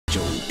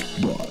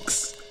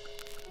Jokebox.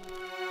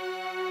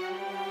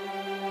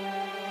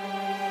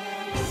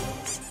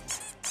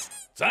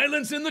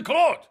 Silence in the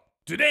court!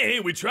 Today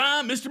we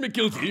try Mr.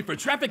 McGilty for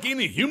trafficking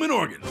in human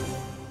organs.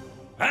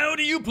 How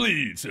do you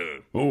plead, sir?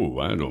 Oh,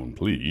 I don't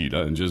plead.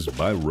 I just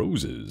buy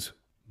roses.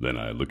 Then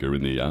I look her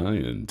in the eye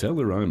and tell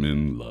her I'm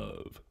in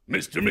love.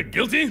 Mr.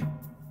 McGilty?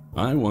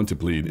 I want to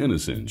plead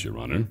innocent, Your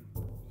Honor.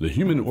 The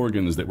human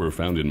organs that were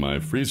found in my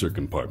freezer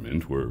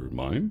compartment were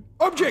mine.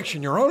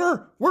 Objection, Your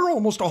Honor! We're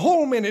almost a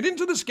whole minute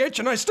into the sketch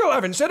and I still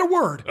haven't said a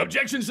word.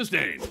 Objection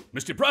sustained.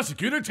 Mr.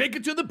 Prosecutor, take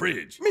it to the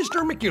bridge.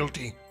 Mr.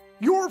 McGilty,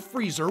 your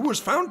freezer was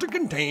found to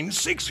contain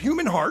 6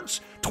 human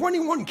hearts,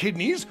 21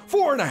 kidneys,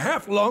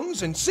 4.5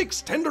 lungs, and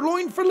 6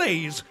 tenderloin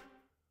fillets.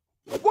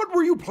 What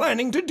were you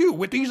planning to do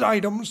with these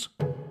items?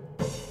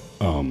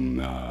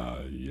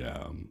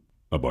 Yeah.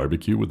 A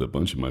barbecue with a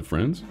bunch of my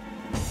friends?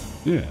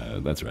 Yeah,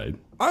 that's right.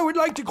 I would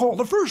like to call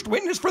the first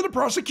witness for the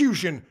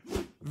prosecution,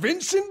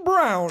 Vincent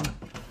Brown.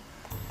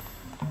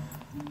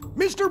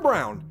 Mr.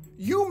 Brown,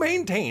 you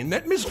maintain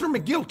that Mr.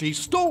 McGilty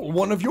stole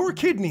one of your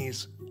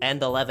kidneys. And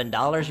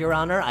 $11, Your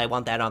Honor. I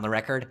want that on the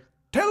record.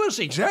 Tell us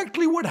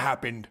exactly what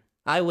happened.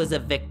 I was a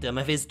victim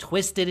of his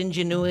twisted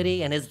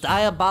ingenuity and his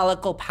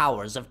diabolical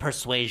powers of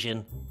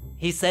persuasion.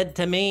 He said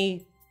to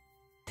me,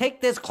 "Take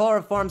this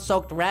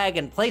chloroform-soaked rag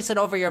and place it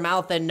over your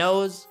mouth and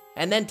nose,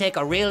 and then take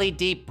a really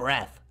deep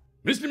breath."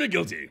 Mr.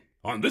 McGilty,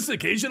 on this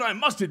occasion I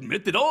must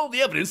admit that all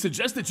the evidence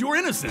suggests that you are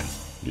innocent.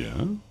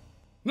 Yeah?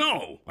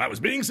 No, I was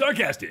being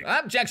sarcastic.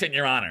 Objection,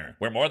 Your Honor.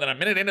 We're more than a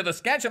minute into the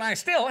sketch and I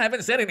still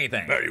haven't said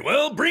anything. Very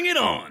well, bring it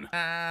on.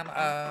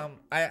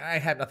 I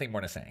have nothing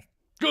more to say.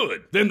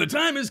 Good. Then the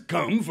time has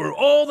come for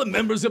all the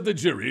members of the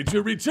jury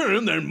to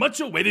return their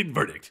much-awaited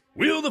verdict.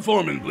 Will the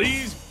foreman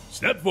please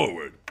step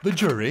forward? The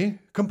jury,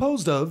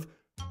 composed of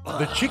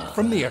the chick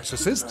from The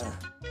Exorcist,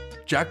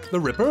 Jack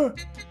the Ripper,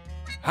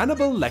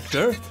 Hannibal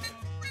Lecter,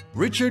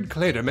 Richard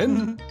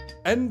Clayderman,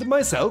 and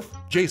myself,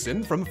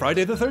 Jason from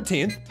Friday the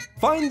 13th,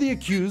 find the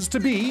accused to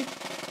be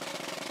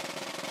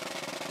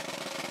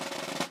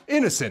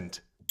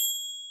innocent.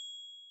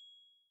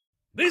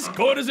 This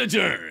court is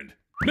adjourned.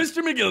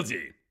 Mr.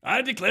 McGilty,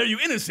 I declare you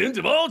innocent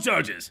of all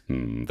charges.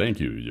 Thank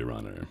you, Your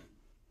Honor.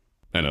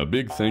 And a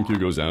big thank you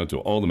goes out to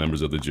all the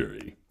members of the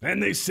jury.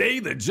 And they say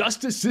the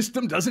justice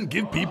system doesn't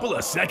give people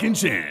a second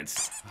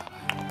chance.